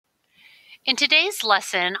In today's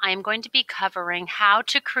lesson, I'm going to be covering how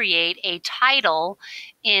to create a title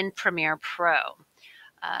in Premiere Pro.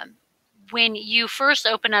 Um, when you first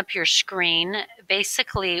open up your screen,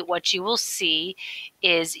 basically what you will see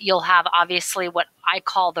is you'll have obviously what I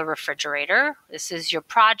call the refrigerator. This is your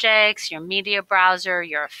projects, your media browser,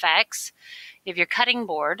 your effects. You have your cutting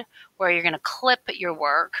board where you're going to clip your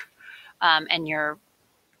work and your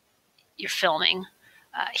filming.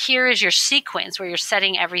 Here is your sequence where you're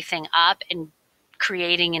setting everything up and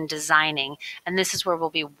creating and designing, and this is where we'll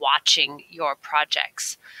be watching your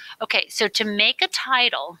projects. Okay, so to make a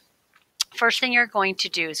title, first thing you're going to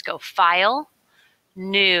do is go File,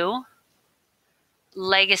 New,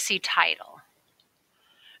 Legacy Title.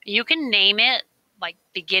 You can name it like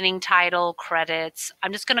beginning title, credits.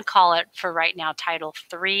 I'm just going to call it for right now Title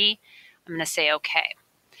 3. I'm going to say OK.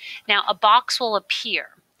 Now a box will appear.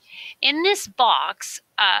 In this box,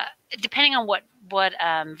 depending on what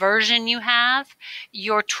version you have,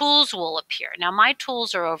 your tools will appear. Now, my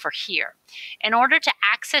tools are over here. In order to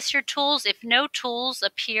access your tools, if no tools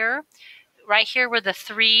appear, right here where the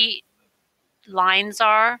 3 lines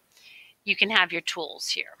are, you can have your tools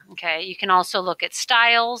here, okay? You can also look at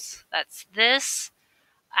styles. That's this.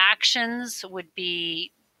 Actions would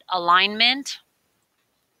be alignment.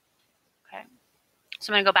 Okay.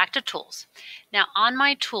 So I'm going to go back to tools. Now on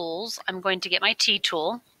my tools, I'm going to get my T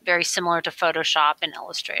tool, very similar to Photoshop and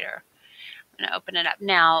Illustrator. I'm going to open it up.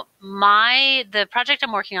 Now the project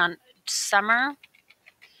I'm working on, summer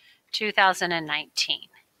 2019.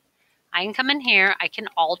 I can come in here, I can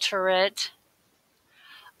alter it.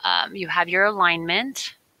 You have your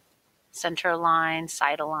alignment, center align,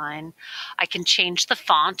 side align. I can change the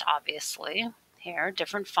font, obviously. Here,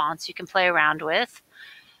 different fonts you can play around with.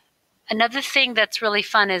 Another thing that's really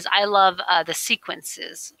fun is I love the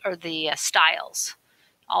sequences or the styles,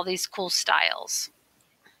 all these cool styles.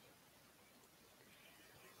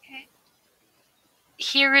 Okay.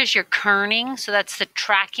 Here is your kerning, so that's the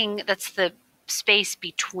tracking, that's the space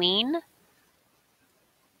between.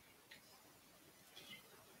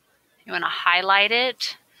 You want to highlight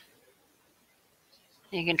it.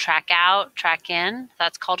 You can track out, track in.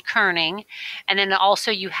 That's called kerning. And then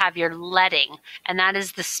also you have your leading, and that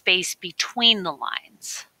is the space between the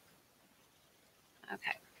lines.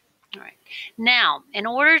 Okay. All right. Now, in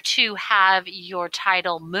order to have your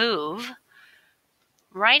title move,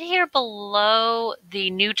 right here below the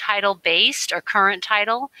new title based or current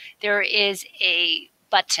title, there is a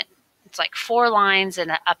button. It's like 4 lines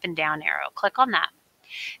and an up and down arrow. Click on that.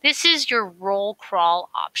 This is your roll crawl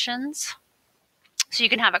options. So you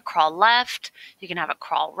can have it crawl left, you can have it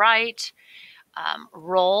crawl right,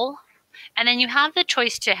 roll, and then you have the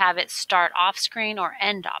choice to have it start off screen or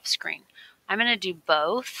end off screen. I'm going to do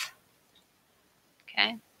both,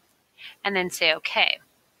 okay, and then say OK.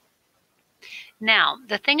 Now,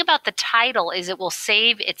 the thing about the title is it will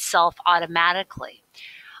save itself automatically.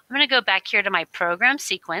 I'm going to go back here to my program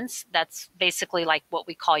sequence. That's basically like what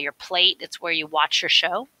we call your plate. It's where you watch your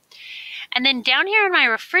show. And then down here in my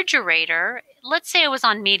refrigerator, let's say it was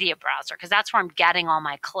on Media Browser, because that's where I'm getting all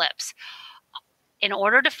my clips. In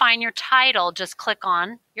order to find your title, just click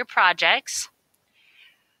on your projects.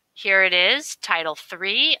 Here it is, Title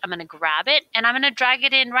 3. I'm going to grab it, and I'm going to drag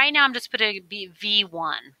it in. Right now, I'm just putting it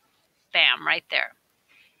V1. Bam, right there.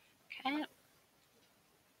 Okay.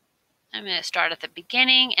 I'm going to start at the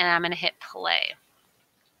beginning, and I'm going to hit play.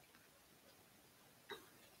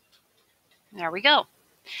 There we go.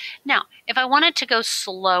 Now, if I want it to go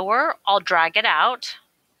slower, I'll drag it out.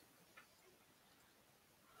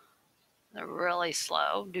 They're really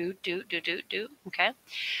slow. Do. Okay.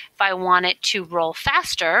 If I want it to roll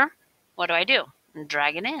faster, what do?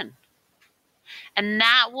 Drag it in. And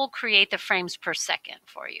that will create the frames per second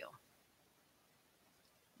for you.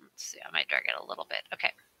 Let's see, I might drag it a little bit.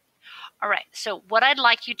 Okay. All right. So what I'd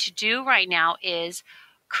like you to do right now is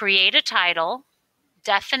create a title.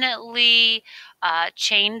 Definitely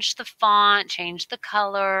change the font, change the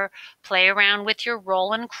color, play around with your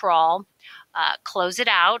roll and crawl, close it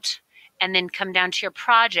out, and then come down to your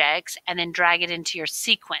projects and then drag it into your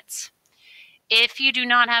sequence. If you do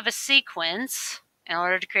not have a sequence, in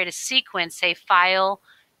order to create a sequence, say File,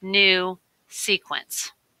 New,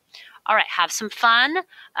 Sequence. All right, have some fun.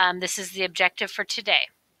 This is the objective for today.